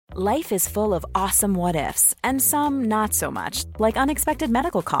Life is full of awesome what-ifs, and some not so much, like unexpected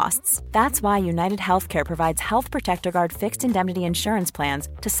medical costs. That's why United Healthcare provides Health Protector Guard fixed indemnity insurance plans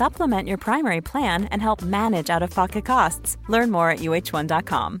to supplement your primary plan and help manage out-of-pocket costs. Learn more at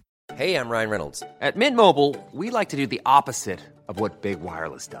uh1.com. Hey, I'm Ryan Reynolds. At Mint Mobile, we like to do the opposite of what Big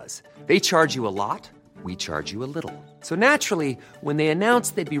Wireless does. They charge you a lot, we charge you a little. So naturally, when they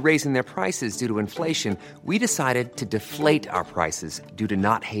announced they'd be raising their prices due to inflation, we decided to deflate our prices due to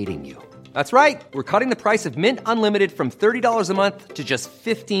not hating you. That's right. We're cutting the price of Mint Unlimited from $30 a month to just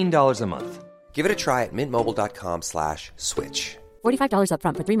 $15 a month. Give it a try at mintmobile.com/switch. $45 up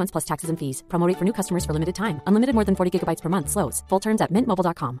front for 3 months plus taxes and fees. Promo rate for new customers for limited time. Unlimited more than 40 gigabytes per month slows. Full terms at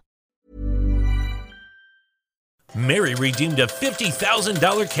mintmobile.com. Mary redeemed a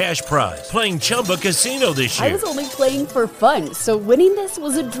 $50,000 cash prize playing Chumba Casino this year. I was only playing for fun, so winning this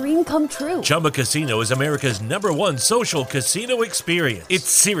was a dream come true. Chumba Casino is America's #1 social casino experience.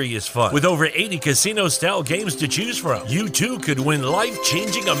 It's serious fun. With over 80 casino-style games to choose from, you too could win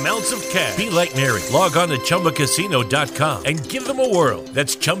life-changing amounts of cash. Be like Mary. Log on to ChumbaCasino.com and give them a whirl.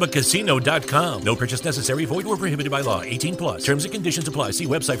 That's ChumbaCasino.com. No purchase necessary. Void where prohibited by law. 18 plus. Terms and conditions apply. See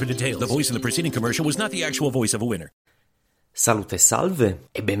website for details. The voice in the preceding commercial was not the actual voice of a winner. Salute e salve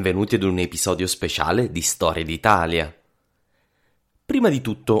e benvenuti ad un episodio speciale di Storie d'Italia. Prima di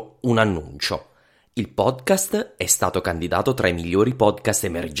tutto un annuncio. Il podcast è stato candidato tra i migliori podcast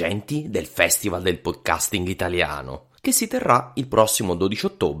emergenti del Festival del Podcasting Italiano, che si terrà il prossimo 12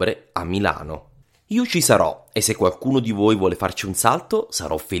 ottobre a Milano. Io ci sarò e se qualcuno di voi vuole farci un salto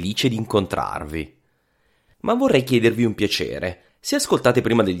sarò felice di incontrarvi. Ma vorrei chiedervi un piacere. Se ascoltate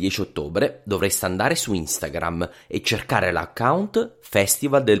prima del 10 ottobre, dovreste andare su Instagram e cercare l'account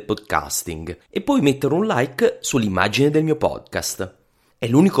Festival del Podcasting e poi mettere un like sull'immagine del mio podcast. È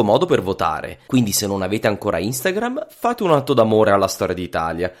l'unico modo per votare, quindi se non avete ancora Instagram, fate un atto d'amore alla storia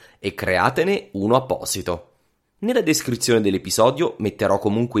d'Italia e createne uno apposito. Nella descrizione dell'episodio metterò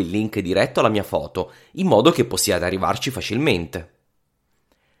comunque il link diretto alla mia foto, in modo che possiate arrivarci facilmente.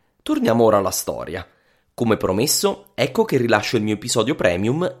 Torniamo ora alla storia. Come promesso, ecco che rilascio il mio episodio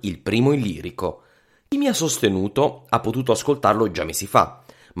premium, il primo in lirico. Chi mi ha sostenuto ha potuto ascoltarlo già mesi fa,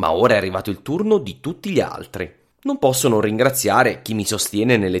 ma ora è arrivato il turno di tutti gli altri. Non posso non ringraziare chi mi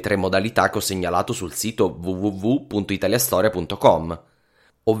sostiene nelle 3 modalità che ho segnalato sul sito www.italiastoria.com,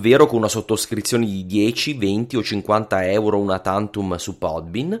 ovvero con una sottoscrizione di 10, 20 o 50 euro una tantum su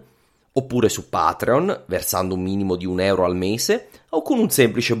Podbean, oppure su Patreon, versando un minimo di €1 al mese, o con un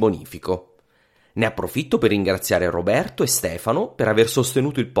semplice bonifico. Ne approfitto per ringraziare Roberto e Stefano per aver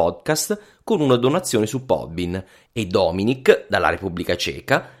sostenuto il podcast con una donazione su Podbean e Dominic dalla Repubblica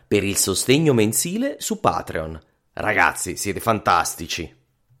Ceca per il sostegno mensile su Patreon. Ragazzi, siete fantastici!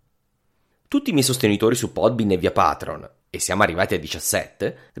 Tutti i miei sostenitori su Podbean e via Patreon, e siamo arrivati a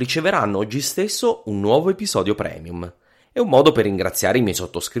 17, riceveranno oggi stesso un nuovo episodio premium. È un modo per ringraziare i miei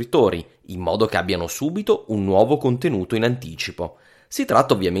sottoscrittori, in modo che abbiano subito un nuovo contenuto in anticipo. Si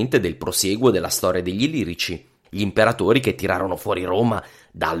tratta ovviamente del prosieguo della storia degli Illirici, gli imperatori che tirarono fuori Roma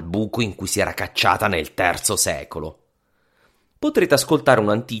dal buco in cui si era cacciata nel III secolo. Potrete ascoltare un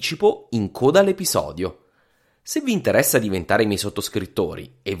anticipo in coda all'episodio. Se vi interessa diventare i miei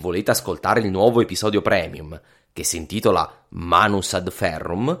sottoscrittori e volete ascoltare il nuovo episodio premium, che si intitola Manus ad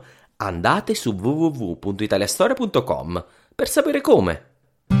Ferrum, andate su www.italiastoria.com per sapere come.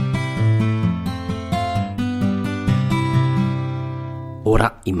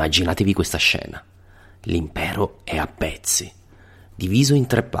 Ora immaginatevi questa scena. L'impero è a pezzi, diviso in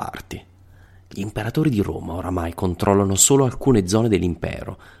 3 parti. Gli imperatori di Roma oramai controllano solo alcune zone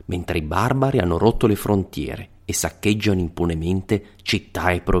dell'impero, mentre i barbari hanno rotto le frontiere e saccheggiano impunemente città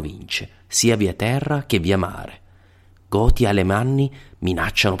e province, sia via terra che via mare. Goti e Alemanni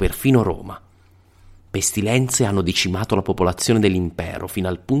minacciano perfino Roma. Pestilenze hanno decimato la popolazione dell'impero fino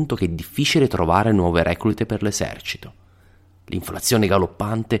al punto che è difficile trovare nuove reclute per l'esercito. L'inflazione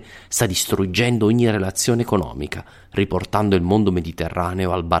galoppante sta distruggendo ogni relazione economica, riportando il mondo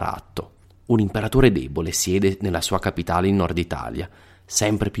mediterraneo al baratto. Un imperatore debole siede nella sua capitale in Nord Italia,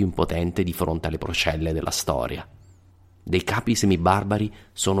 sempre più impotente di fronte alle procelle della storia. Dei capi semibarbari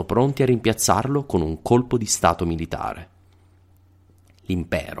sono pronti a rimpiazzarlo con un colpo di stato militare.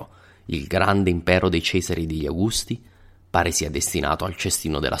 L'impero, il grande impero dei Cesari e degli Augusti, pare sia destinato al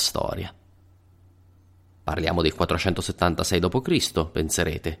cestino della storia. Parliamo del 476 d.C.,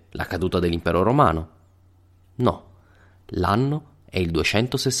 penserete, la caduta dell'impero romano? No, l'anno è il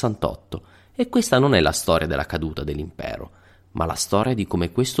 268 e questa non è la storia della caduta dell'impero, ma la storia di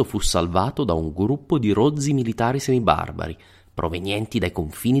come questo fu salvato da un gruppo di rozzi militari semibarbari provenienti dai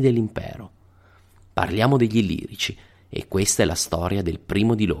confini dell'impero. Parliamo degli Illirici, E questa è la storia del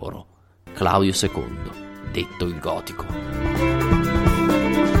primo di loro, Claudio II, detto il Gotico.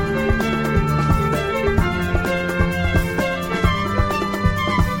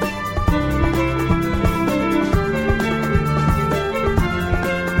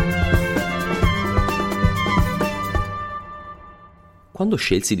 Quando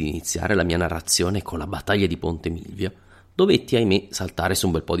scelsi di iniziare la mia narrazione con la battaglia di Ponte Milvio, dovetti, ahimè, saltare su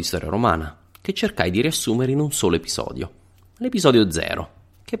un bel po' di storia romana, che cercai di riassumere in un solo episodio, l'episodio 0,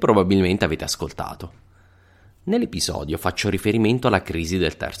 che probabilmente avete ascoltato. Nell'episodio faccio riferimento alla crisi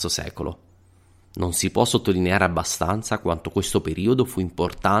del III secolo. Non si può sottolineare abbastanza quanto questo periodo fu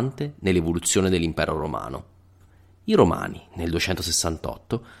importante nell'evoluzione dell'impero romano. I Romani, nel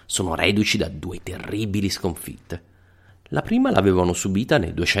 268, sono reduci da 2 terribili sconfitte. La prima l'avevano subita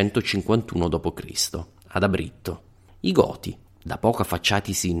nel 251 d.C., ad Abritto. I Goti, da poco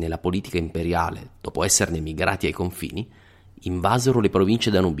affacciatisi nella politica imperiale dopo esserne migrati ai confini, invasero le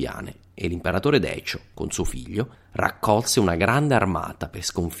province danubiane e l'imperatore Decio, con suo figlio, raccolse una grande armata per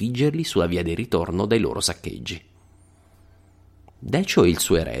sconfiggerli sulla via del ritorno dai loro saccheggi. Decio e il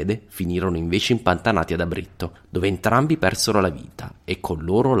suo erede finirono invece impantanati ad Abritto, dove entrambi persero la vita e con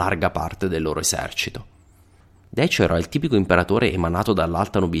loro larga parte del loro esercito. Decio era il tipico imperatore emanato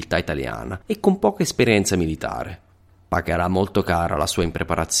dall'alta nobiltà italiana e con poca esperienza militare. Pagherà molto cara la sua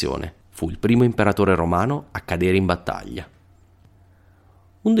impreparazione. Fu il primo imperatore romano a cadere in battaglia.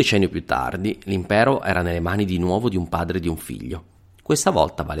 Un decennio più tardi, l'impero era nelle mani di nuovo di un padre e di un figlio. Questa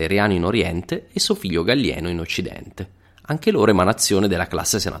volta Valeriano in Oriente e suo figlio Gallieno in Occidente, anche loro emanazione della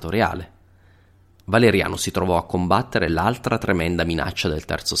classe senatoriale. Valeriano si trovò a combattere l'altra tremenda minaccia del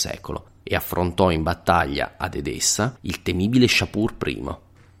III secolo e affrontò in battaglia ad Edessa il temibile Shapur I.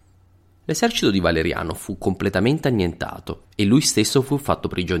 L'esercito di Valeriano fu completamente annientato e lui stesso fu fatto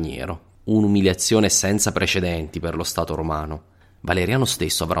prigioniero, un'umiliazione senza precedenti per lo Stato romano. Valeriano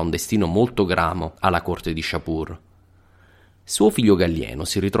stesso avrà un destino molto gramo alla corte di Shapur. Suo figlio Gallieno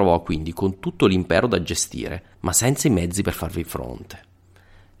si ritrovò quindi con tutto l'impero da gestire, ma senza i mezzi per farvi fronte.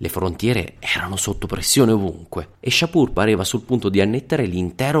 Le frontiere erano sotto pressione ovunque e Shapur pareva sul punto di annettere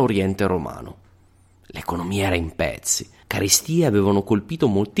l'intero Oriente romano. L'economia era in pezzi, carestie avevano colpito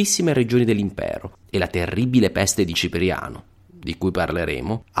moltissime regioni dell'impero e la terribile peste di Cipriano, di cui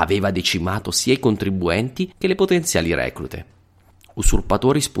parleremo, aveva decimato sia i contribuenti che le potenziali reclute.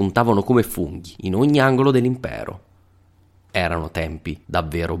 Usurpatori spuntavano come funghi in ogni angolo dell'impero. Erano tempi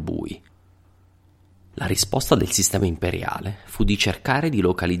davvero bui. La risposta del sistema imperiale fu di cercare di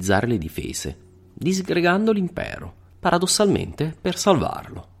localizzare le difese, disgregando l'impero, paradossalmente per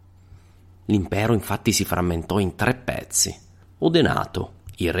salvarlo. L'impero infatti si frammentò in 3 pezzi. Odenato,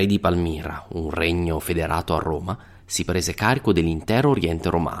 il re di Palmira, un regno federato a Roma, si prese carico dell'intero Oriente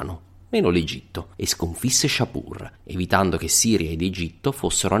romano, meno l'Egitto, e sconfisse Shapur, evitando che Siria ed Egitto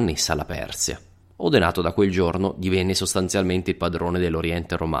fossero annesse alla Persia. Odenato da quel giorno divenne sostanzialmente il padrone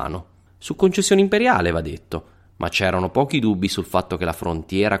dell'Oriente romano. Su concessione imperiale, va detto, ma c'erano pochi dubbi sul fatto che la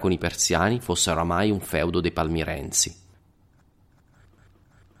frontiera con i persiani fosse oramai un feudo dei palmirensi.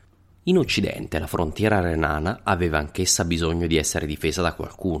 In Occidente la frontiera renana aveva anch'essa bisogno di essere difesa da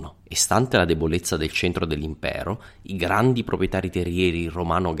qualcuno, e stante la debolezza del centro dell'impero, i grandi proprietari terrieri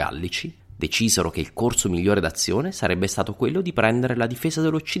romano-gallici decisero che il corso migliore d'azione sarebbe stato quello di prendere la difesa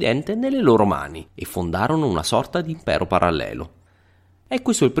dell'Occidente nelle loro mani e fondarono una sorta di impero parallelo. E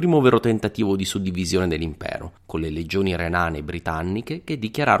questo è il primo vero tentativo di suddivisione dell'impero, con le legioni renane e britanniche che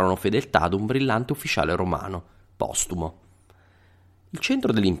dichiararono fedeltà ad un brillante ufficiale romano, Postumo. Il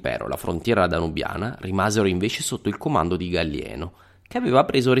centro dell'impero e la frontiera danubiana rimasero invece sotto il comando di Gallieno, che aveva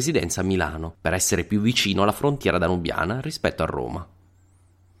preso residenza a Milano per essere più vicino alla frontiera danubiana rispetto a Roma.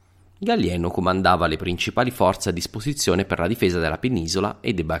 Gallieno comandava le principali forze a disposizione per la difesa della penisola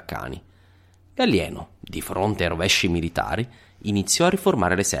e dei Balcani. Gallieno, di fronte ai rovesci militari, iniziò a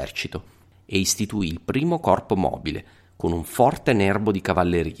riformare l'esercito e istituì il primo corpo mobile, con un forte nervo di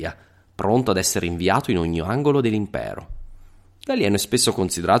cavalleria, pronto ad essere inviato in ogni angolo dell'impero. Gallieno è spesso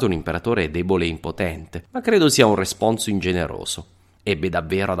considerato un imperatore debole e impotente, ma credo sia un responso ingeneroso. Ebbe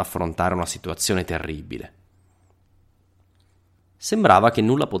davvero ad affrontare una situazione terribile. Sembrava che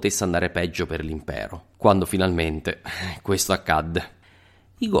nulla potesse andare peggio per l'impero, quando finalmente questo accadde.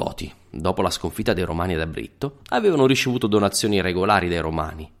 I Goti, dopo la sconfitta dei Romani ad Abritto, avevano ricevuto donazioni regolari dai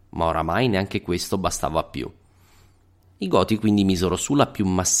Romani, ma oramai neanche questo bastava più. I Goti quindi misero su la più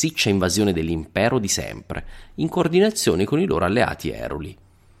massiccia invasione dell'impero di sempre, in coordinazione con i loro alleati eruli.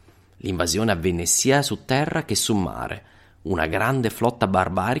 L'invasione avvenne sia su terra che su mare. Una grande flotta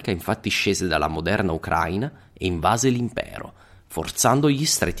barbarica infatti scese dalla moderna Ucraina e invase l'impero, forzando gli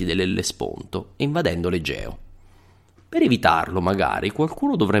stretti dell'Ellesponto e invadendo l'Egeo. Per evitarlo, magari,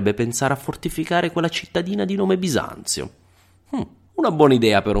 qualcuno dovrebbe pensare a fortificare quella cittadina di nome Bisanzio. Una buona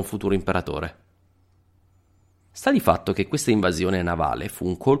idea per un futuro imperatore. Sta di fatto che questa invasione navale fu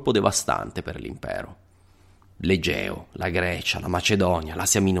un colpo devastante per l'impero. L'Egeo, la Grecia, la Macedonia,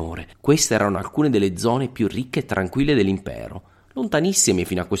 l'Asia Minore, queste erano alcune delle zone più ricche e tranquille dell'impero, lontanissime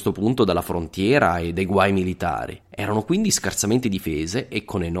fino a questo punto dalla frontiera e dai guai militari. Erano quindi scarsamente difese e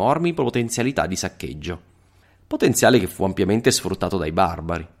con enormi potenzialità di saccheggio. Potenziale che fu ampiamente sfruttato dai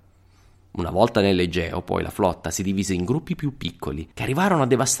barbari. Una volta nell'Egeo, poi la flotta si divise in gruppi più piccoli, che arrivarono a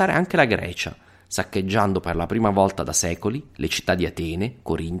devastare anche la Grecia, saccheggiando per la prima volta da secoli le città di Atene,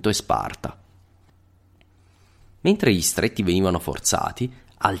 Corinto e Sparta. Mentre gli stretti venivano forzati,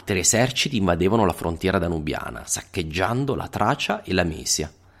 altri eserciti invadevano la frontiera danubiana, saccheggiando la Tracia e la Mesia.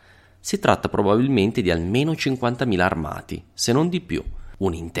 Si tratta probabilmente di almeno 50.000 armati, se non di più.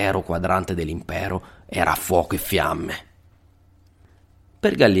 Un intero quadrante dell'impero era a fuoco e fiamme.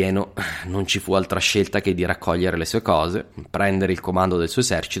 Per Gallieno non ci fu altra scelta che di raccogliere le sue cose, prendere il comando del suo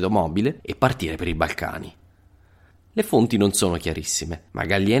esercito mobile e partire per i Balcani. Le fonti non sono chiarissime, ma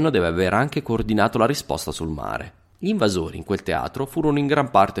Gallieno deve aver anche coordinato la risposta sul mare. Gli invasori in quel teatro furono in gran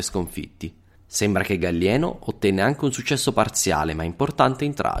parte sconfitti. Sembra che Gallieno ottenne anche un successo parziale ma importante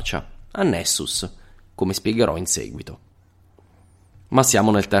in Tracia, a Nessus, come spiegherò in seguito. Ma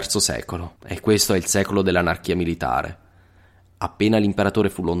siamo nel III secolo, e questo è il secolo dell'anarchia militare. Appena l'imperatore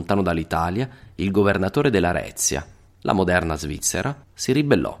fu lontano dall'Italia, il governatore della Rezia, la moderna Svizzera, si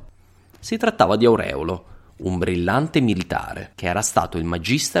ribellò. Si trattava di Aureolo, un brillante militare che era stato il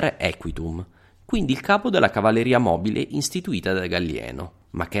Magister Equitum, quindi il capo della cavalleria mobile istituita da Gallieno,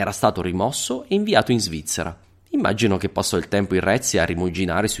 ma che era stato rimosso e inviato in Svizzera. Immagino che passò il tempo in Rezia a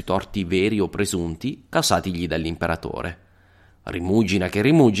rimuginare sui torti veri o presunti causatigli dall'imperatore. Rimugina che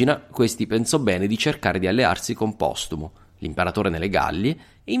rimugina, questi pensò bene di cercare di allearsi con Postumo, l'imperatore nelle Gallie,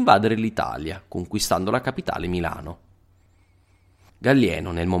 e invadere l'Italia, conquistando la capitale Milano.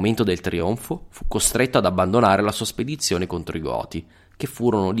 Gallieno, nel momento del trionfo, fu costretto ad abbandonare la sua spedizione contro i Goti, che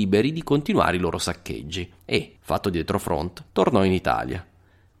furono liberi di continuare i loro saccheggi, e, fatto dietrofront, tornò in Italia.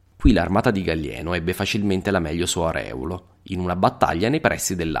 Qui l'armata di Gallieno ebbe facilmente la meglio su Aureolo, in una battaglia nei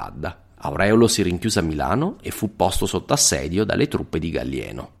pressi dell'Adda. Aureolo si rinchiuse a Milano e fu posto sotto assedio dalle truppe di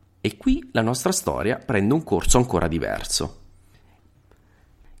Gallieno. E qui la nostra storia prende un corso ancora diverso.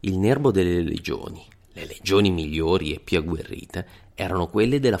 Il nervo delle legioni, le legioni migliori e più agguerrite, erano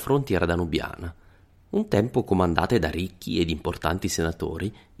quelle della frontiera danubiana. Un tempo comandate da ricchi ed importanti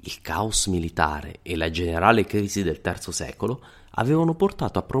senatori, il caos militare e la generale crisi del III secolo avevano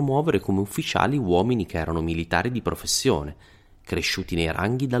portato a promuovere come ufficiali uomini che erano militari di professione, cresciuti nei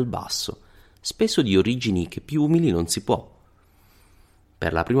ranghi dal basso, spesso di origini che più umili non si può.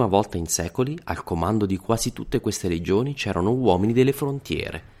 Per la prima volta in secoli, al comando di quasi tutte queste legioni c'erano uomini delle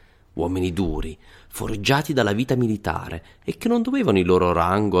frontiere, uomini duri, forgiati dalla vita militare e che non dovevano il loro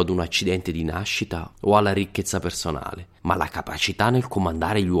rango ad un accidente di nascita o alla ricchezza personale, ma alla capacità nel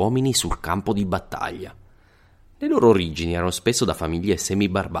comandare gli uomini sul campo di battaglia. Le loro origini erano spesso da famiglie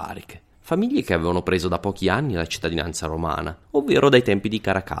semi-barbariche, famiglie che avevano preso da pochi anni la cittadinanza romana, ovvero dai tempi di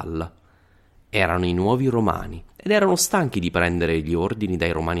Caracalla. Erano i nuovi romani ed erano stanchi di prendere gli ordini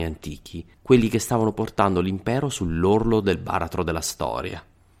dai romani antichi, quelli che stavano portando l'impero sull'orlo del baratro della storia.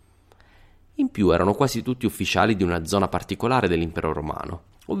 In più erano quasi tutti ufficiali di una zona particolare dell'impero romano,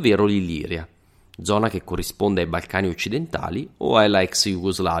 ovvero l'Illiria, zona che corrisponde ai Balcani occidentali o alla ex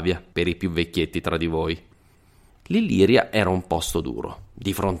Jugoslavia, per i più vecchietti tra di voi. L'Illiria era un posto duro,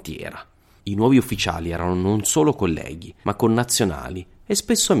 di frontiera. I nuovi ufficiali erano non solo colleghi, ma connazionali e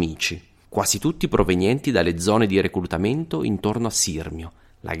spesso amici, quasi tutti provenienti dalle zone di reclutamento intorno a Sirmio,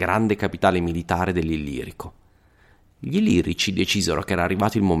 la grande capitale militare dell'Illirico. Gli Illirici decisero che era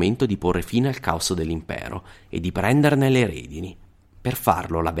arrivato il momento di porre fine al caos dell'impero e di prenderne le redini. Per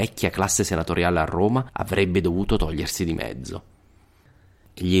farlo, la vecchia classe senatoriale a Roma avrebbe dovuto togliersi di mezzo.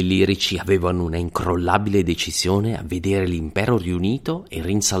 Gli Illirici avevano una incrollabile decisione a vedere l'impero riunito e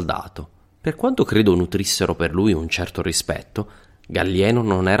rinsaldato. Per quanto credo nutrissero per lui un certo rispetto, Gallieno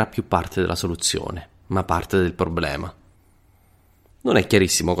non era più parte della soluzione, ma parte del problema. Non è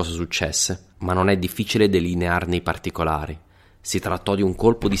chiarissimo cosa successe, ma non è difficile delinearne i particolari. Si trattò di un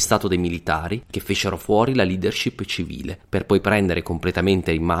colpo di stato dei militari che fecero fuori la leadership civile per poi prendere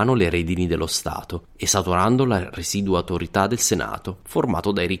completamente in mano le redini dello Stato, esaurando la residua autorità del Senato,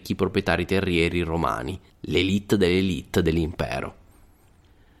 formato dai ricchi proprietari terrieri romani, l'élite dell'élite dell'impero.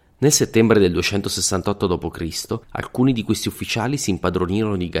 Nel settembre del 268 d.C., alcuni di questi ufficiali si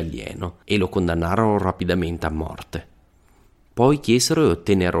impadronirono di Gallieno e lo condannarono rapidamente a morte. Poi chiesero e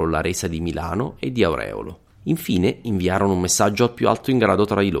ottennero la resa di Milano e di Aureolo. Infine inviarono un messaggio al più alto in grado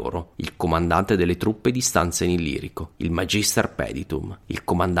tra di loro, il comandante delle truppe di stanza in Illirico, il Magister Peditum, il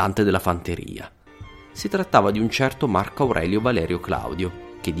comandante della fanteria. Si trattava di un certo Marco Aurelio Valerio Claudio,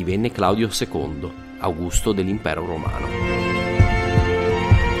 che divenne Claudio II, Augusto dell'Impero Romano.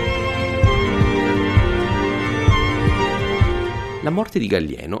 La morte di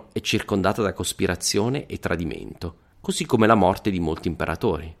Gallieno è circondata da cospirazione e tradimento, così come la morte di molti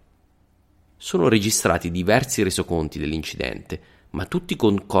imperatori. Sono registrati diversi resoconti dell'incidente, ma tutti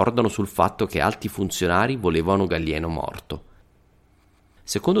concordano sul fatto che alti funzionari volevano Gallieno morto.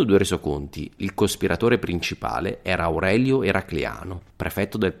 Secondo 2 resoconti, il cospiratore principale era Aurelio Eracleano,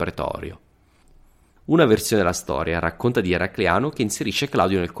 prefetto del Pretorio. Una versione della storia racconta di Eracleano che inserisce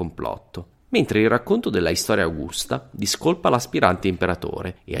Claudio nel complotto, mentre il racconto della Storia Augusta discolpa l'aspirante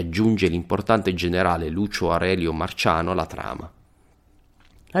imperatore e aggiunge l'importante generale Lucio Aurelio Marciano alla trama.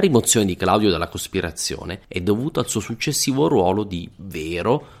 La rimozione di Claudio dalla cospirazione è dovuta al suo successivo ruolo di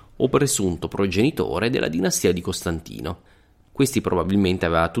vero o presunto progenitore della dinastia di Costantino. Questi probabilmente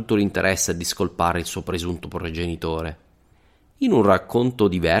aveva tutto l'interesse a discolpare il suo presunto progenitore. In un racconto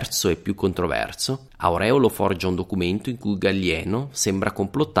diverso e più controverso, Aureolo forgia un documento in cui Gallieno sembra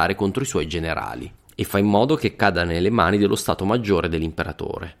complottare contro i suoi generali e fa in modo che cada nelle mani dello Stato Maggiore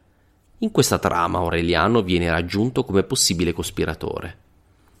dell'imperatore. In questa trama Aureliano viene raggiunto come possibile cospiratore.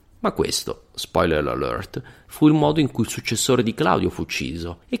 Ma questo, spoiler alert, fu il modo in cui il successore di Claudio fu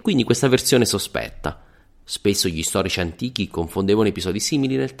ucciso, e quindi questa versione è sospetta. Spesso gli storici antichi confondevano episodi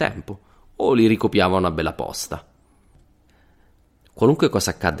simili nel tempo, o li ricopiavano a bella posta. Qualunque cosa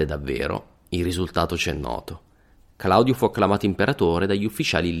accadde davvero, il risultato ci è noto. Claudio fu acclamato imperatore dagli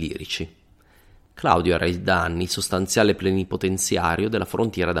ufficiali illirici. Claudio era da anni il sostanziale plenipotenziario della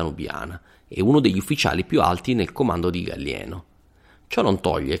frontiera danubiana e uno degli ufficiali più alti nel comando di Gallieno. Ciò non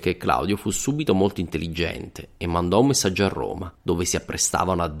toglie che Claudio fu subito molto intelligente e mandò un messaggio a Roma, dove si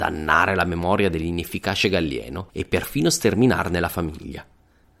apprestavano a dannare la memoria dell'inefficace Gallieno e perfino sterminarne la famiglia.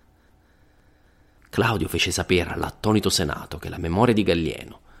 Claudio fece sapere all'attonito Senato che la memoria di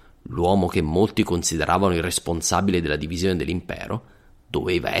Gallieno, l'uomo che molti consideravano il responsabile della divisione dell'impero,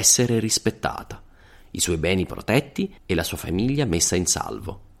 doveva essere rispettata, i suoi beni protetti e la sua famiglia messa in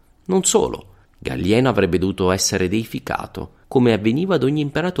salvo. Non solo, Gallieno avrebbe dovuto essere deificato, come avveniva ad ogni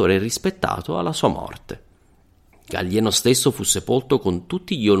imperatore rispettato alla sua morte. Gallieno stesso fu sepolto con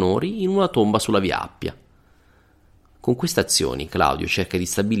tutti gli onori in una tomba sulla via Appia. Con queste azioni Claudio cerca di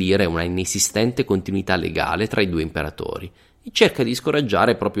stabilire una inesistente continuità legale tra i 2 imperatori e cerca di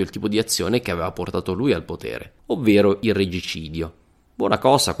scoraggiare proprio il tipo di azione che aveva portato lui al potere, ovvero il regicidio. Buona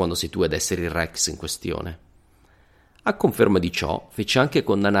cosa quando sei tu ad essere il rex in questione. A conferma di ciò, fece anche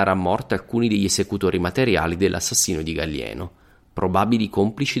condannare a morte alcuni degli esecutori materiali dell'assassinio di Gallieno, probabili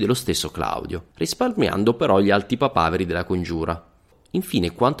complici dello stesso Claudio, risparmiando però gli alti papaveri della congiura.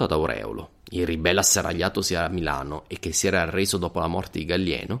 Infine, quanto ad Aureolo, il ribelle asserragliatosi a Milano e che si era arreso dopo la morte di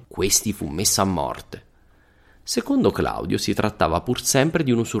Gallieno, questi fu messo a morte. Secondo Claudio si trattava pur sempre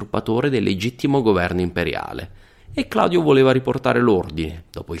di un usurpatore del legittimo governo imperiale, e Claudio voleva riportare l'ordine,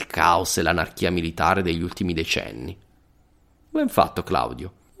 dopo il caos e l'anarchia militare degli ultimi decenni. Ben fatto,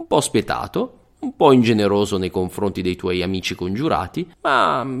 Claudio, un po' spietato, un po' ingeneroso nei confronti dei tuoi amici congiurati,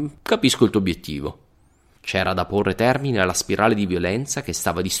 ma capisco il tuo obiettivo. C'era da porre termine alla spirale di violenza che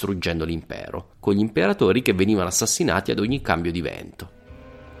stava distruggendo l'impero, con gli imperatori che venivano assassinati ad ogni cambio di vento.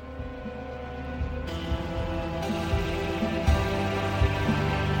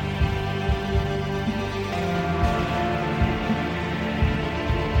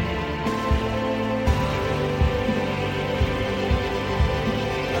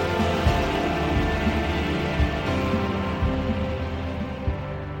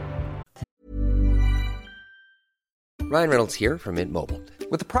 Ryan Reynolds here from Mint Mobile.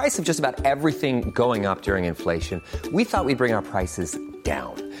 With the price of just about everything going up during inflation, we thought we'd bring our prices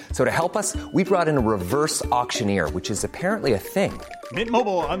down. So to help us, we brought in a reverse auctioneer, which is apparently a thing. Mint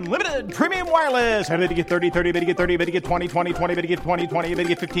Mobile Unlimited Premium Wireless. How to get 30, 30, bit to get 30, bit to get 20, 20, 20, bit to get 20, 20, bit to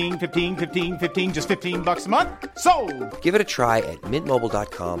get 15, 15, 15, 15, just $15 a month? Sold! Give it a try at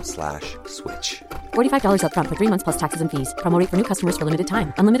mintmobile.com/switch. $45 up front for 3 months plus taxes and fees. Promo rate for new customers for limited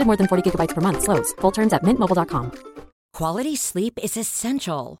time. Unlimited more than 40 gigabytes per month. Slows full terms at mintmobile.com. Quality sleep is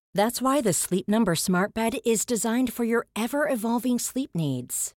essential. That's why the Sleep Number Smart Bed is designed for your ever-evolving sleep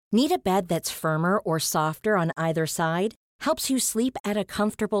needs. Need a bed that's firmer or softer on either side? Helps you sleep at a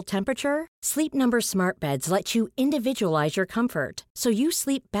comfortable temperature? Sleep Number Smart Beds let you individualize your comfort, so you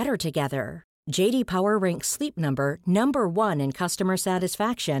sleep better together. JD Power ranks Sleep Number number 1 in customer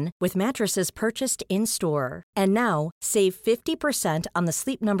satisfaction with mattresses purchased in-store. And now, save 50% on the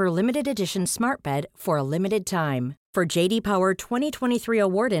Sleep Number Limited Edition Smart Bed for a limited time. For JD Power 2023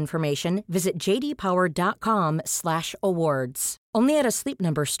 award information, visit jdpower.com/awards. Only at a Sleep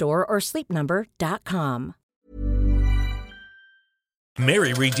Number store or sleepnumber.com.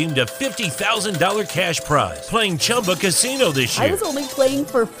 Mary redeemed a $50,000 cash prize playing Chumba Casino this year. I was only playing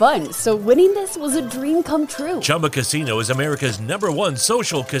for fun, so winning this was a dream come true. Chumba Casino is America's #1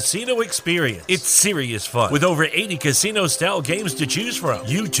 social casino experience. It's serious fun. With over 80 casino-style games to choose from,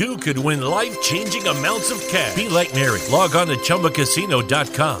 you too could win life-changing amounts of cash. Be like Mary. Log on to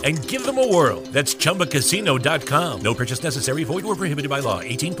ChumbaCasino.com and give them a whirl. That's ChumbaCasino.com. No purchase necessary. Void where prohibited by law.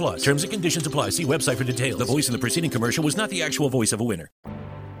 18+. Terms and conditions apply. See website for details. The voice in the preceding commercial was not the actual voice of a winner.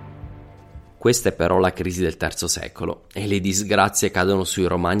 Questa è però la crisi del III secolo e le disgrazie cadono sui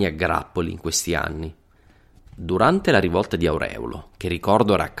romani a grappoli in questi anni. Durante la rivolta di Aureolo, che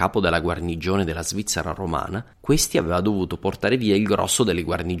ricordo era a capo della guarnigione della Svizzera romana, questi aveva dovuto portare via il grosso delle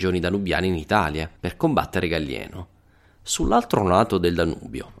guarnigioni danubiane in Italia per combattere Gallieno. Sull'altro lato del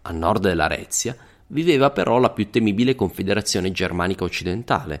Danubio, a nord della Rezia, viveva però la più temibile confederazione germanica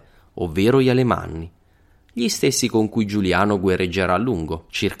occidentale, ovvero gli Alemanni, gli stessi con cui Giuliano guerreggerà a lungo,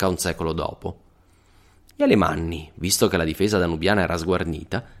 circa un secolo dopo. Gli Alemanni, visto che la difesa danubiana era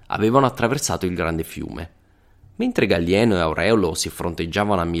sguarnita, avevano attraversato il grande fiume. Mentre Gallieno e Aureolo si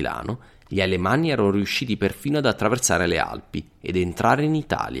fronteggiavano a Milano, gli Alemanni erano riusciti perfino ad attraversare le Alpi ed entrare in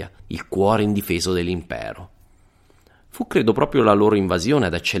Italia, il cuore indifeso dell'impero. Fu credo proprio la loro invasione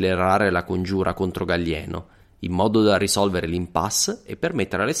ad accelerare la congiura contro Gallieno, in modo da risolvere l'impasse e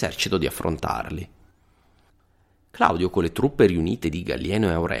permettere all'esercito di affrontarli. Claudio, con le truppe riunite di Gallieno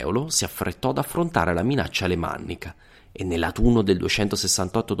e Aureolo, si affrettò ad affrontare la minaccia alemannica e nell'autunno del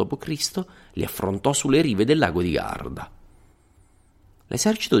 268 d.C. li affrontò sulle rive del lago di Garda.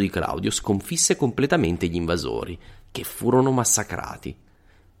 L'esercito di Claudio sconfisse completamente gli invasori, che furono massacrati.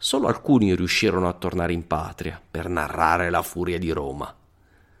 Solo alcuni riuscirono a tornare in patria per narrare la furia di Roma.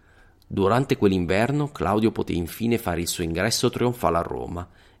 Durante quell'inverno Claudio poté infine fare il suo ingresso trionfale a Roma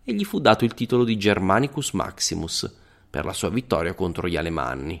e gli fu dato il titolo di Germanicus Maximus per la sua vittoria contro gli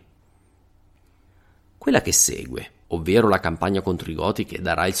Alemanni. Quella che segue, ovvero la campagna contro i Goti che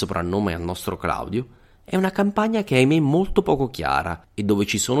darà il soprannome al nostro Claudio, è una campagna che è ahimè molto poco chiara e dove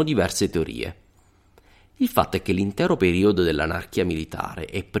ci sono diverse teorie. Il fatto è che l'intero periodo dell'anarchia militare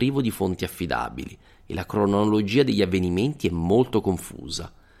è privo di fonti affidabili e la cronologia degli avvenimenti è molto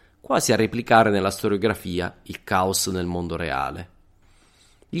confusa, quasi a replicare nella storiografia il caos nel mondo reale.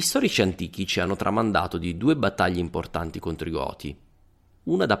 Gli storici antichi ci hanno tramandato di 2 battaglie importanti contro i Goti,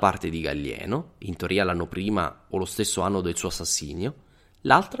 una da parte di Gallieno, in teoria l'anno prima o lo stesso anno del suo assassinio,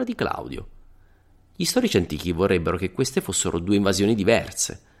 l'altra di Claudio. Gli storici antichi vorrebbero che queste fossero 2 invasioni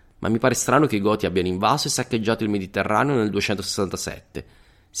diverse, ma mi pare strano che i Goti abbiano invaso e saccheggiato il Mediterraneo nel 267,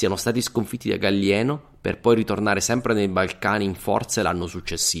 siano stati sconfitti da Gallieno per poi ritornare sempre nei Balcani in forze l'anno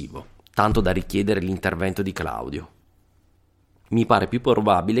successivo, tanto da richiedere l'intervento di Claudio. Mi pare più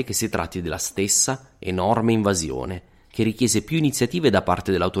probabile che si tratti della stessa enorme invasione, che richiese più iniziative da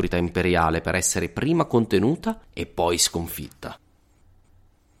parte dell'autorità imperiale per essere prima contenuta e poi sconfitta.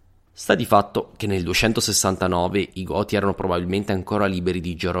 Sta di fatto che nel 269 i Goti erano probabilmente ancora liberi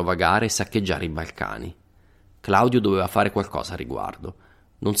di girovagare e saccheggiare i Balcani. Claudio doveva fare qualcosa a riguardo.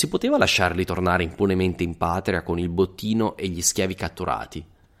 Non si poteva lasciarli tornare impunemente in patria con il bottino e gli schiavi catturati.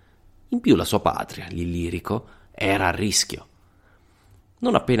 In più la sua patria, l'Illirico, era a rischio.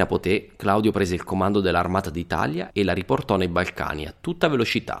 Non appena poté, Claudio prese il comando dell'Armata d'Italia e la riportò nei Balcani a tutta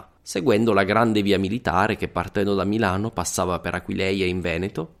velocità, seguendo la grande via militare che partendo da Milano passava per Aquileia in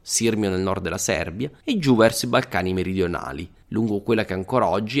Veneto, Sirmio nel nord della Serbia e giù verso i Balcani meridionali, lungo quella che ancora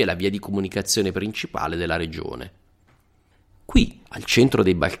oggi è la via di comunicazione principale della regione. Qui, al centro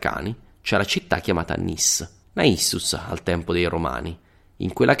dei Balcani, c'è la città chiamata Nis, Naissus al tempo dei Romani,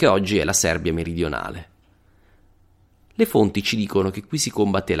 in quella che oggi è la Serbia meridionale. Le fonti ci dicono che qui si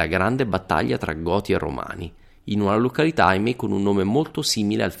combatté la grande battaglia tra Goti e Romani, in una località ahimè con un nome molto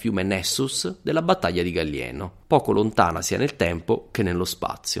simile al fiume Nessus della battaglia di Gallieno, poco lontana sia nel tempo che nello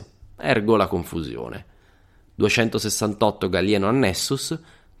spazio. Ergo la confusione. 268 Gallieno a Nessus,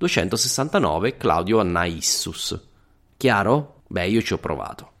 269 Claudio a Naissus. Chiaro? Beh, io ci ho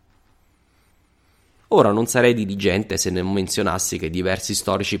provato. Ora non sarei diligente se non menzionassi che diversi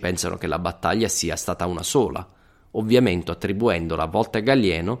storici pensano che la battaglia sia stata una sola, ovviamente attribuendola a volte a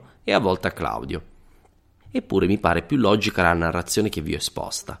Gallieno e a volte a Claudio. Eppure mi pare più logica la narrazione che vi ho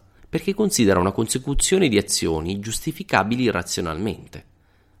esposta, perché considera una consecuzione di azioni giustificabili razionalmente.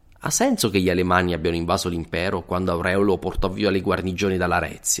 Ha senso che gli Alemanni abbiano invaso l'impero quando Aureolo portò via le guarnigioni dalla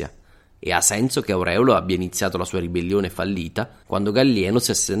Rezia, e ha senso che Aureolo abbia iniziato la sua ribellione fallita quando Gallieno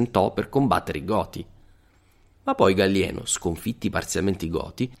si assentò per combattere i Goti. Ma poi Gallieno, sconfitti parzialmente i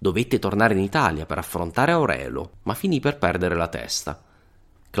Goti, dovette tornare in Italia per affrontare Aureolo, ma finì per perdere la testa.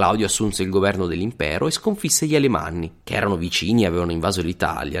 Claudio assunse il governo dell'impero e sconfisse gli Alemanni, che erano vicini e avevano invaso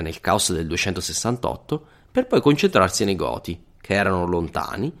l'Italia nel caos del 268, per poi concentrarsi nei Goti, che erano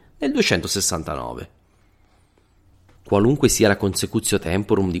lontani, nel 269. Qualunque sia la consecutio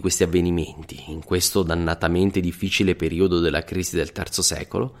temporum di questi avvenimenti, in questo dannatamente difficile periodo della crisi del III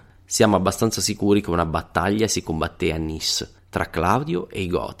secolo, siamo abbastanza sicuri che una battaglia si combatté a Nice tra Claudio e i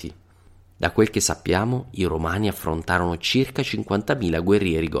Goti. Da quel che sappiamo, i Romani affrontarono circa 50.000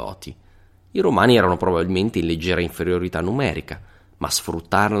 guerrieri Goti. I Romani erano probabilmente in leggera inferiorità numerica, ma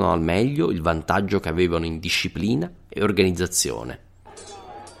sfruttarono al meglio il vantaggio che avevano in disciplina e organizzazione.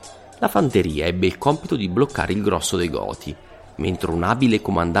 La fanteria ebbe il compito di bloccare il grosso dei Goti, mentre un abile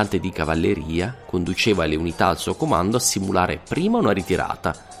comandante di cavalleria conduceva le unità al suo comando a simulare prima una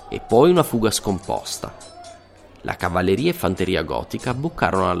ritirata e poi una fuga scomposta. La cavalleria e fanteria gotica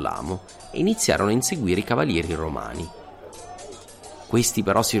boccarono all'amo e iniziarono a inseguire i cavalieri romani. Questi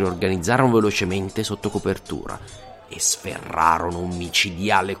però si riorganizzarono velocemente sotto copertura e sferrarono un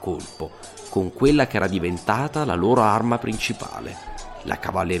micidiale colpo con quella che era diventata la loro arma principale, la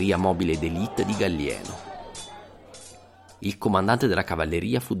cavalleria mobile d'élite di Gallieno. Il comandante della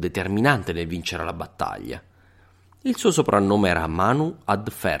cavalleria fu determinante nel vincere la battaglia. Il suo soprannome era Manu ad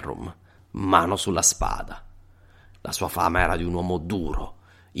Ferrum, mano sulla spada. La sua fama era di un uomo duro,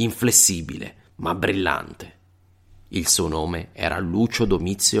 inflessibile, ma brillante. Il suo nome era Lucio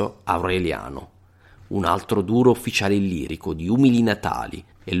Domizio Aureliano, un altro duro ufficiale illirico di umili natali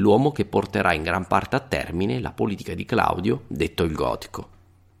e l'uomo che porterà in gran parte a termine la politica di Claudio, detto il Gotico.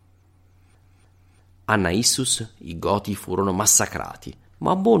 A Naissus i Goti furono massacrati,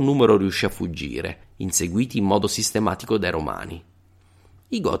 ma un buon numero riuscì a fuggire, inseguiti in modo sistematico dai Romani.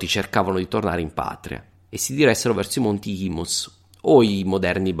 I Goti cercavano di tornare in patria e si diressero verso i monti Imus, o i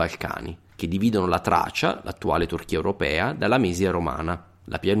moderni Balcani, che dividono la Tracia, l'attuale Turchia europea, dalla Mesia romana,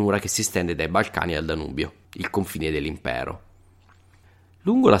 la pianura che si estende dai Balcani al Danubio, il confine dell'impero.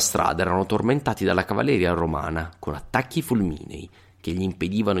 Lungo la strada erano tormentati dalla cavalleria romana, con attacchi fulminei, che gli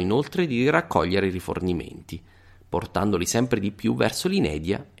impedivano inoltre di raccogliere i rifornimenti, portandoli sempre di più verso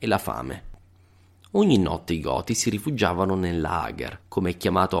l'Inedia e la fame. Ogni notte i Goti si rifugiavano nell'Ager, come è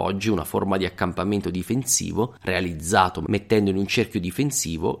chiamato oggi una forma di accampamento difensivo realizzato mettendo in un cerchio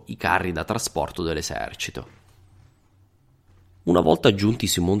difensivo i carri da trasporto dell'esercito. Una volta giunti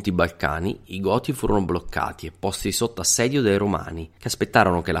sui monti Balcani, i Goti furono bloccati e posti sotto assedio dai Romani, che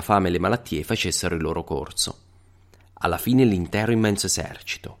aspettarono che la fame e le malattie facessero il loro corso. Alla fine l'intero immenso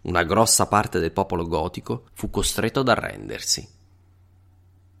esercito, una grossa parte del popolo gotico, fu costretto ad arrendersi.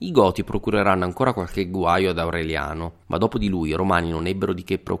 I Goti procureranno ancora qualche guaio ad Aureliano, ma dopo di lui i Romani non ebbero di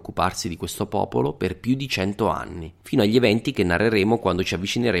che preoccuparsi di questo popolo per più di 100 anni, fino agli eventi che narreremo quando ci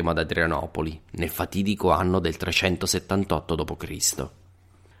avvicineremo ad Adrianopoli, nel fatidico anno del 378 d.C.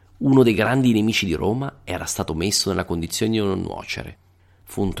 Uno dei grandi nemici di Roma era stato messo nella condizione di non nuocere.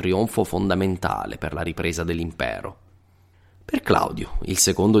 Fu un trionfo fondamentale per la ripresa dell'impero. Per Claudio, il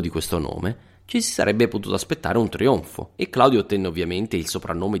secondo di questo nome, ci si sarebbe potuto aspettare un trionfo, e Claudio ottenne ovviamente il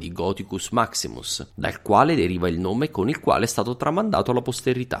soprannome di Goticus Maximus, dal quale deriva il nome con il quale è stato tramandato alla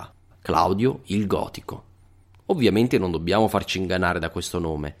posterità, Claudio il Gotico. Ovviamente non dobbiamo farci ingannare da questo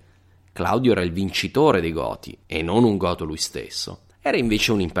nome. Claudio era il vincitore dei Goti, e non un Goto lui stesso. Era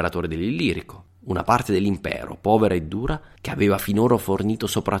invece un imperatore dell'Illirico, una parte dell'impero, povera e dura, che aveva finora fornito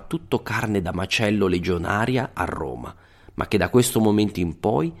soprattutto carne da macello legionaria a Roma, ma che da questo momento in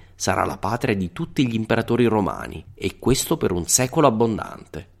poi sarà la patria di tutti gli imperatori romani, e questo per un secolo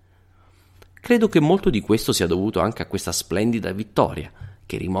abbondante. Credo che molto di questo sia dovuto anche a questa splendida vittoria,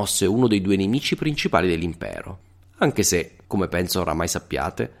 che rimosse uno dei due nemici principali dell'impero, anche se, come penso oramai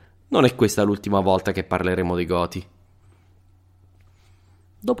sappiate, non è questa l'ultima volta che parleremo dei Goti.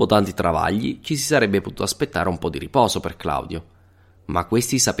 Dopo tanti travagli ci si sarebbe potuto aspettare un po' di riposo per Claudio, ma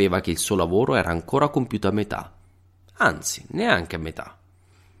questi sapeva che il suo lavoro era ancora compiuto a metà. Anzi, neanche a metà.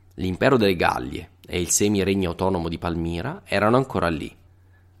 L'impero delle Gallie e il semi-regno autonomo di Palmira erano ancora lì.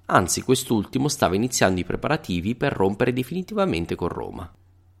 Anzi, quest'ultimo stava iniziando i preparativi per rompere definitivamente con Roma.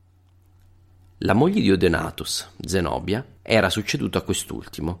 La moglie di Odenatus, Zenobia, era succeduta a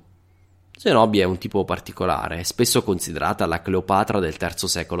quest'ultimo. Zenobia è un tipo particolare, spesso considerata la Cleopatra del III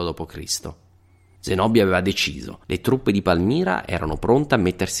secolo d.C. Zenobia aveva deciso, le truppe di Palmira erano pronte a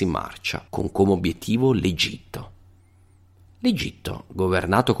mettersi in marcia, con come obiettivo l'Egitto. L'Egitto,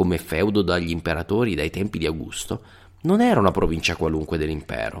 governato come feudo dagli imperatori dai tempi di Augusto, non era una provincia qualunque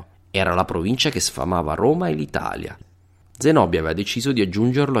dell'impero, era la provincia che sfamava Roma e l'Italia. Zenobia aveva deciso di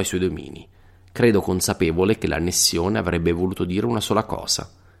aggiungerlo ai suoi domini, credo consapevole che l'annessione avrebbe voluto dire una sola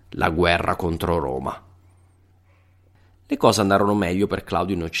cosa: la guerra contro Roma. Le cose andarono meglio per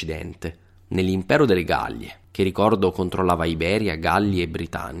Claudio in Occidente. Nell'impero delle Gallie, che ricordo controllava Iberia, Gallia e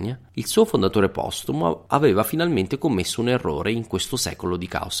Britannia, il suo fondatore postumo aveva finalmente commesso un errore in questo secolo di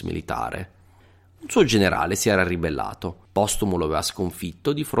caos militare. Un suo generale si era ribellato. Postumo lo aveva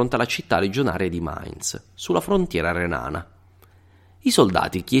sconfitto di fronte alla città legionaria di Mainz, sulla frontiera renana. I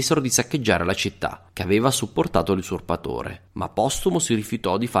soldati chiesero di saccheggiare la città, che aveva supportato l'usurpatore, ma Postumo si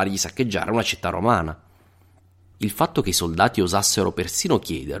rifiutò di fargli saccheggiare una città romana. Il fatto che i soldati osassero persino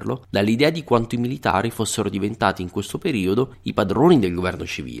chiederlo dà l'idea di quanto i militari fossero diventati in questo periodo i padroni del governo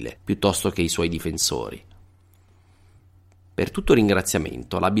civile, piuttosto che i suoi difensori. Per tutto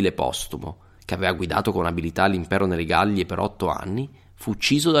ringraziamento, l'abile Postumo, che aveva guidato con abilità l'impero nelle Gallie per 8 anni, fu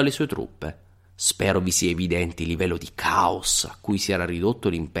ucciso dalle sue truppe. Spero vi sia evidente il livello di caos a cui si era ridotto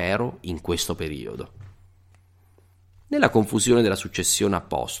l'impero in questo periodo. Nella confusione della successione a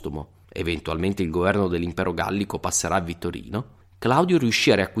Postumo, eventualmente il governo dell'impero gallico passerà a Vittorino, Claudio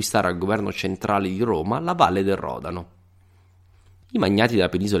riuscì a riacquistare al governo centrale di Roma la valle del Rodano. I magnati della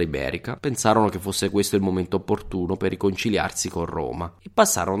penisola iberica pensarono che fosse questo il momento opportuno per riconciliarsi con Roma e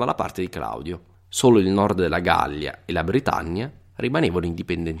passarono dalla parte di Claudio. Solo il nord della Gallia e la Britannia rimanevano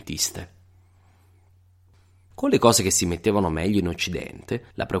indipendentiste. Con le cose che si mettevano meglio in Occidente,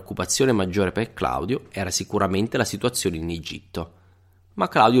 la preoccupazione maggiore per Claudio era sicuramente la situazione in Egitto. Ma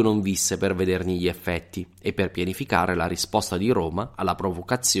Claudio non visse per vederne gli effetti e per pianificare la risposta di Roma alla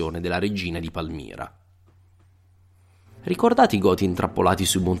provocazione della regina di Palmira. Ricordate i Goti intrappolati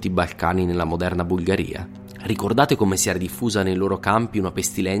sui monti Balcani nella moderna Bulgaria? Ricordate come si era diffusa nei loro campi una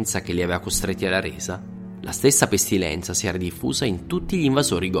pestilenza che li aveva costretti alla resa? La stessa pestilenza si era diffusa in tutti gli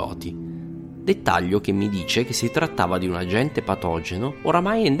invasori Goti. Dettaglio che mi dice che si trattava di un agente patogeno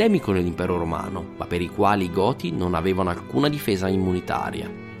oramai endemico nell'impero romano, ma per i quali i Goti non avevano alcuna difesa immunitaria.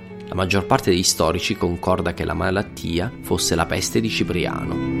 La maggior parte degli storici concorda che la malattia fosse la peste di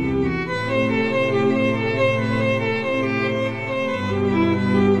Cipriano.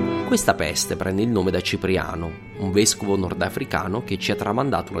 Questa peste prende il nome da Cipriano, un vescovo nordafricano che ci ha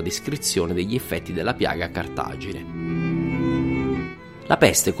tramandato una descrizione degli effetti della piaga a Cartagine. La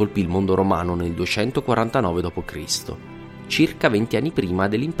peste colpì il mondo romano nel 249 d.C., circa 20 anni prima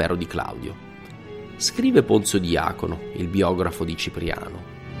dell'impero di Claudio. Scrive Ponzio Diacono, il biografo di Cipriano.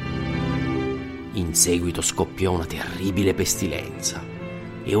 In seguito scoppiò una terribile pestilenza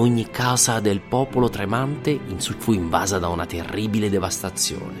e ogni casa del popolo tremante fu invasa da una terribile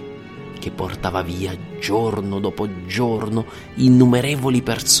devastazione che portava via giorno dopo giorno innumerevoli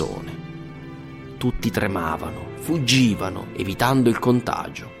persone. Tutti tremavano, fuggivano, evitando il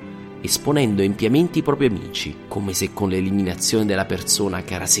contagio, esponendo empiamente i propri amici, come se con l'eliminazione della persona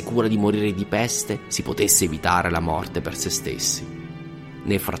che era sicura di morire di peste si potesse evitare la morte per se stessi.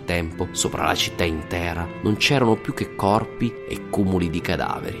 Nel frattempo, sopra la città intera, non c'erano più che corpi e cumuli di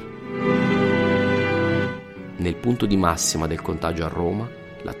cadaveri. Nel punto di massima del contagio a Roma,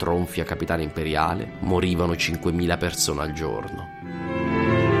 la tronfia capitale imperiale, morivano 5.000 persone al giorno.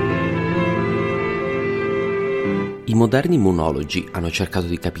 I moderni immunologi hanno cercato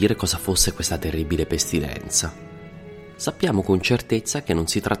di capire cosa fosse questa terribile pestilenza. Sappiamo con certezza che non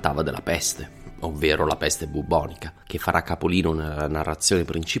si trattava della peste, ovvero la peste bubbonica, che farà capolino nella narrazione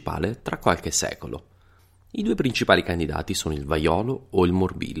principale tra qualche secolo. I due principali candidati sono il vaiolo o il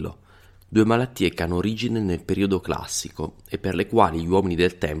morbillo, due malattie che hanno origine nel periodo classico e per le quali gli uomini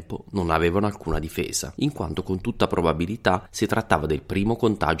del tempo non avevano alcuna difesa, in quanto con tutta probabilità si trattava del primo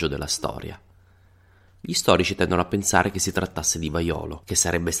contagio della storia. Gli storici tendono a pensare che si trattasse di vaiolo, che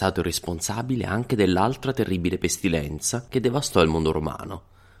sarebbe stato il responsabile anche dell'altra terribile pestilenza che devastò il mondo romano,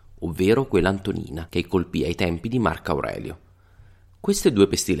 ovvero quella antonina che colpì ai tempi di Marco Aurelio. Queste due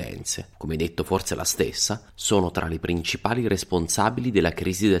pestilenze, come detto forse la stessa, sono tra le principali responsabili della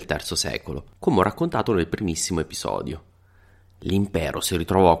crisi del III secolo, come ho raccontato nel primissimo episodio. L'impero si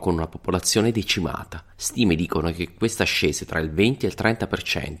ritrovò con una popolazione decimata. Stime dicono che questa scese tra il 20 e il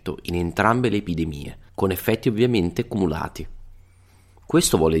 30% in entrambe le epidemie, con effetti ovviamente cumulati.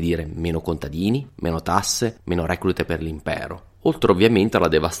 Questo vuole dire meno contadini, meno tasse, meno reclute per l'impero, oltre ovviamente alla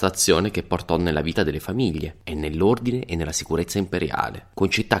devastazione che portò nella vita delle famiglie e nell'ordine e nella sicurezza imperiale, con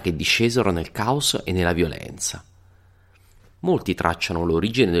città che discesero nel caos e nella violenza. Molti tracciano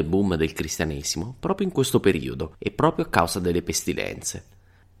l'origine del boom del cristianesimo proprio in questo periodo e proprio a causa delle pestilenze.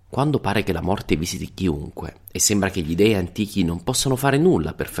 Quando pare che la morte visiti chiunque e sembra che gli dei antichi non possano fare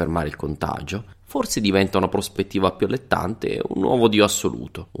nulla per fermare il contagio, forse diventa una prospettiva più allettante un nuovo dio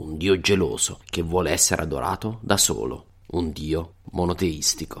assoluto, un dio geloso che vuole essere adorato da solo, un dio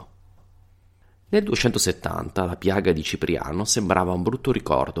monoteistico. Nel 270 la piaga di Cipriano sembrava un brutto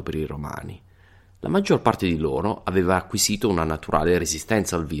ricordo per i romani. La maggior parte di loro aveva acquisito una naturale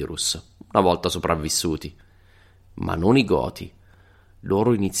resistenza al virus, una volta sopravvissuti. Ma non i Goti.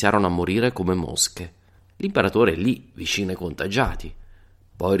 Loro iniziarono a morire come mosche. L'imperatore è lì, vicino ai contagiati.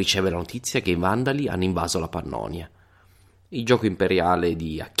 Poi riceve la notizia che i Vandali hanno invaso la Pannonia. Il gioco imperiale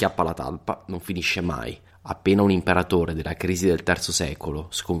di acchiappa la talpa non finisce mai. Appena un imperatore della crisi del III secolo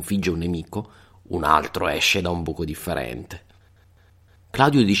sconfigge un nemico, un altro esce da un buco differente.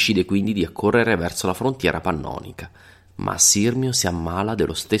 Claudio decide quindi di accorrere verso la frontiera pannonica, ma Sirmio si ammala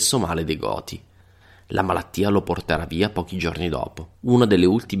dello stesso male dei Goti. La malattia lo porterà via pochi giorni dopo, una delle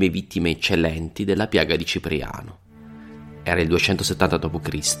ultime vittime eccellenti della piaga di Cipriano. Era il 270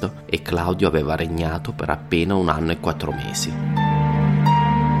 d.C. e Claudio aveva regnato per appena 1 anno e 4 mesi.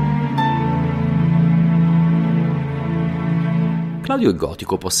 Claudio il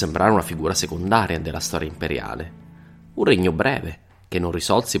Gotico può sembrare una figura secondaria della storia imperiale, un regno breve che non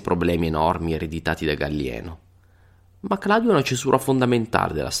risolse i problemi enormi ereditati da Gallieno. Ma Claudio è una cesura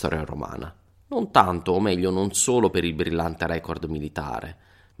fondamentale della storia romana. Non tanto, o meglio, non solo per il brillante record militare,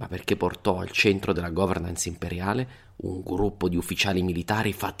 ma perché portò al centro della governance imperiale un gruppo di ufficiali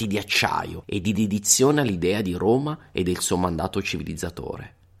militari fatti di acciaio e di dedizione all'idea di Roma e del suo mandato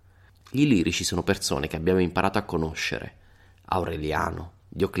civilizzatore. Gli Ilirici sono persone che abbiamo imparato a conoscere: Aureliano,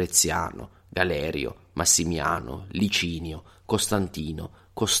 Diocleziano, Galerio, Massimiano, Licinio, Costantino,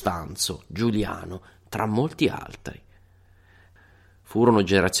 Costanzo, Giuliano, tra molti altri. Furono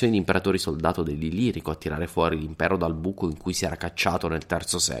generazioni di imperatori soldato dell'Ilirico a tirare fuori l'impero dal buco in cui si era cacciato nel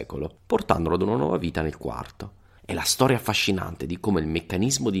III secolo, portandolo ad una nuova vita nel IV. È la storia affascinante di come il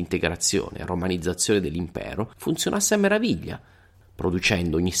meccanismo di integrazione e romanizzazione dell'impero funzionasse a meraviglia,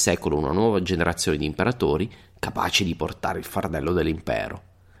 producendo ogni secolo una nuova generazione di imperatori capaci di portare il fardello dell'impero.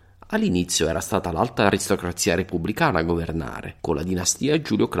 All'inizio era stata l'alta aristocrazia repubblicana a governare, con la dinastia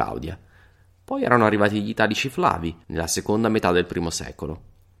Giulio-Claudia. Poi erano arrivati gli Italici Flavi, nella seconda metà del I secolo.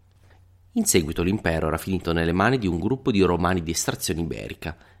 In seguito l'impero era finito nelle mani di un gruppo di romani di estrazione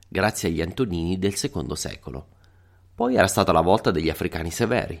iberica, grazie agli Antonini del II secolo. Poi era stata la volta degli Africani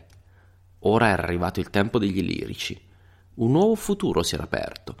Severi. Ora era arrivato il tempo degli Ilirici. Un nuovo futuro si era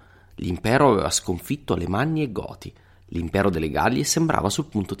aperto. L'impero aveva sconfitto Alemanni e Goti. L'impero delle Gallie sembrava sul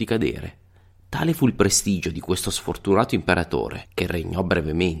punto di cadere. Tale fu il prestigio di questo sfortunato imperatore, che regnò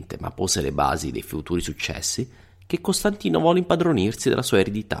brevemente ma pose le basi dei futuri successi, che Costantino volle impadronirsi della sua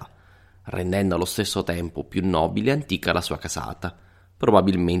eredità, rendendo allo stesso tempo più nobile e antica la sua casata,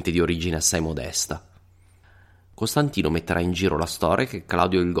 probabilmente di origine assai modesta. Costantino metterà in giro la storia che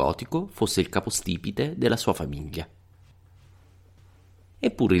Claudio il Gotico fosse il capostipite della sua famiglia.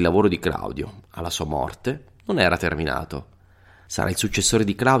 Eppure il lavoro di Claudio, alla sua morte, non era terminato. Sarà il successore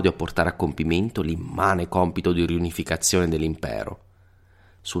di Claudio a portare a compimento l'immane compito di riunificazione dell'impero.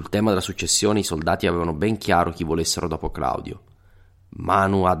 Sul tema della successione i soldati avevano ben chiaro chi volessero dopo Claudio.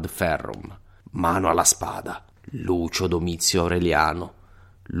 Manu ad ferrum, mano alla spada, Lucio Domizio Aureliano,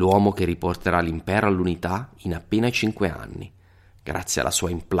 l'uomo che riporterà l'impero all'unità in appena 5 anni, grazie alla sua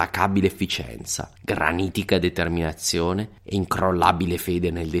implacabile efficienza, granitica determinazione e incrollabile fede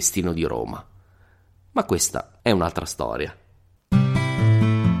nel destino di Roma. Ma questa è un'altra storia.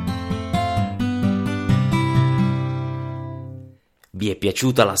 Vi è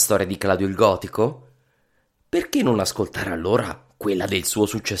piaciuta la storia di Claudio il Gotico? Perché non ascoltare allora quella del suo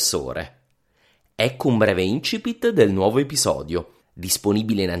successore? Ecco un breve incipit del nuovo episodio,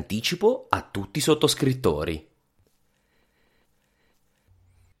 disponibile in anticipo a tutti i sottoscrittori.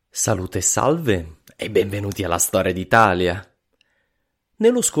 Salute e salve e benvenuti alla Storia d'Italia.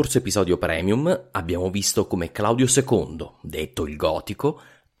 Nello scorso episodio premium abbiamo visto come Claudio II, detto il Gotico,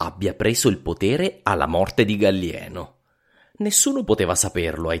 abbia preso il potere alla morte di Gallieno. Nessuno poteva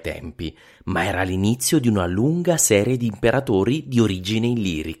saperlo ai tempi, ma era l'inizio di una lunga serie di imperatori di origine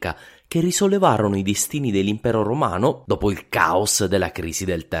illirica che risollevarono i destini dell'impero romano dopo il caos della crisi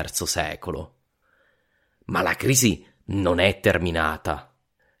del III secolo. Ma la crisi non è terminata.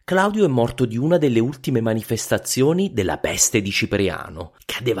 Claudio è morto di una delle ultime manifestazioni della peste di Cipriano,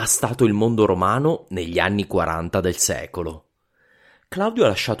 che ha devastato il mondo romano negli anni 40 del secolo. Claudio ha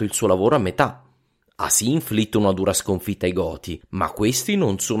lasciato il suo lavoro a metà. Ha sì inflitto una dura sconfitta ai Goti, ma questi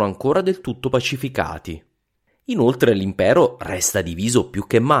non sono ancora del tutto pacificati. Inoltre l'impero resta diviso più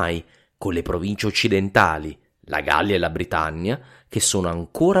che mai, con le province occidentali, la Gallia e la Britannia, che sono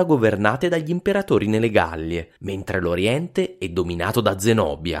ancora governate dagli imperatori nelle Gallie, mentre l'Oriente è dominato da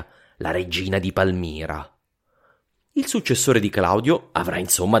Zenobia, la regina di Palmira. Il successore di Claudio avrà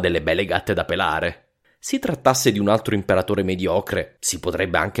insomma delle belle gatte da pelare. Si trattasse di un altro imperatore mediocre, si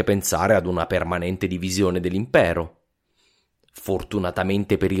potrebbe anche pensare ad una permanente divisione dell'impero.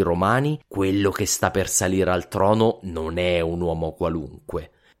 Fortunatamente per i romani, quello che sta per salire al trono non è un uomo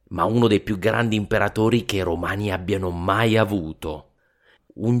qualunque, ma uno dei più grandi imperatori che i romani abbiano mai avuto.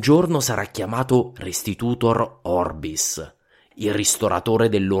 Un giorno sarà chiamato Restitutor Orbis, il ristoratore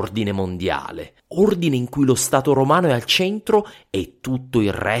dell'ordine mondiale, ordine in cui lo Stato romano è al centro e tutto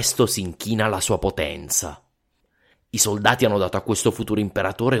il resto si inchina alla sua potenza. I soldati hanno dato a questo futuro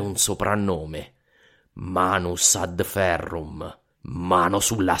imperatore un soprannome: Manus ad ferrum, mano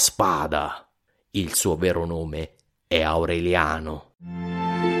sulla spada. Il suo vero nome è Aureliano.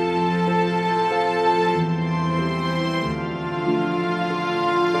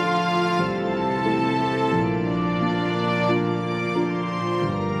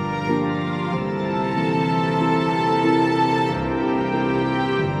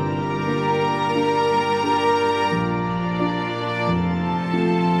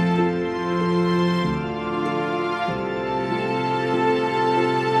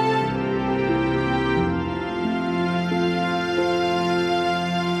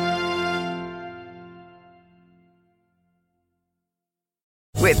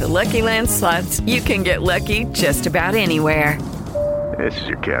 With the Lucky Land Slots, you can get lucky just about anywhere. This is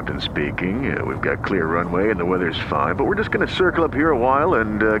your captain speaking. We've got clear runway and the weather's fine, but we're just going to circle up here a while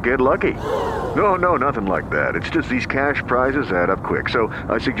and get lucky. No, nothing like that. It's just these cash prizes add up quick. So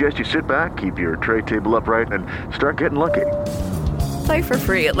I suggest you sit back, keep your tray table upright, and start getting lucky. Play for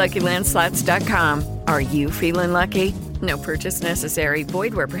free at LuckyLandSlots.com. Are you feeling lucky? No purchase necessary.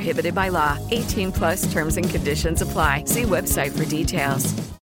 Void where prohibited by law. 18 plus terms and conditions apply. See website for details.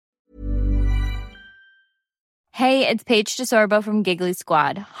 Hey, it's Paige DeSorbo from Giggly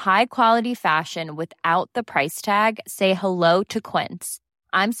Squad. High quality fashion without the price tag. Say hello to Quince.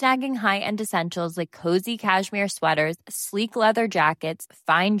 I'm snagging high-end essentials like cozy cashmere sweaters, sleek leather jackets,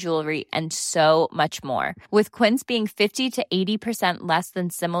 fine jewelry, and so much more. With Quince being 50 to 80% less than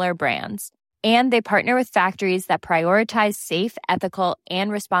similar brands. And they partner with factories that prioritize safe, ethical,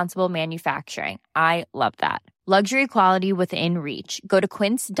 and responsible manufacturing. I love that. Luxury quality within reach. Go to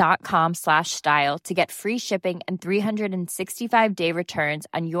quince.com/style to get free shipping and 365-day returns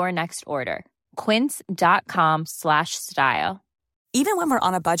on your next order. Quince.com/style. Even when we're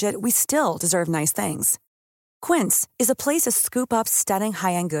on a budget, we still deserve nice things. Quince is a place to scoop up stunning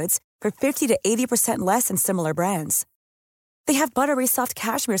high-end goods for 50 to 80% less than similar brands. They have buttery soft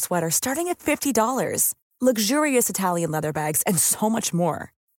cashmere sweaters starting at $50, luxurious Italian leather bags, and so much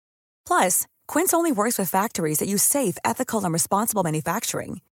more. Plus, Quince only works with factories that use safe, ethical, and responsible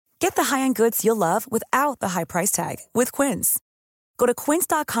manufacturing. Get the high-end goods you'll love without the high price tag with Quince. Go to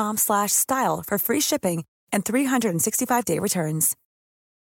quince.com/style for free shipping and 365-day returns.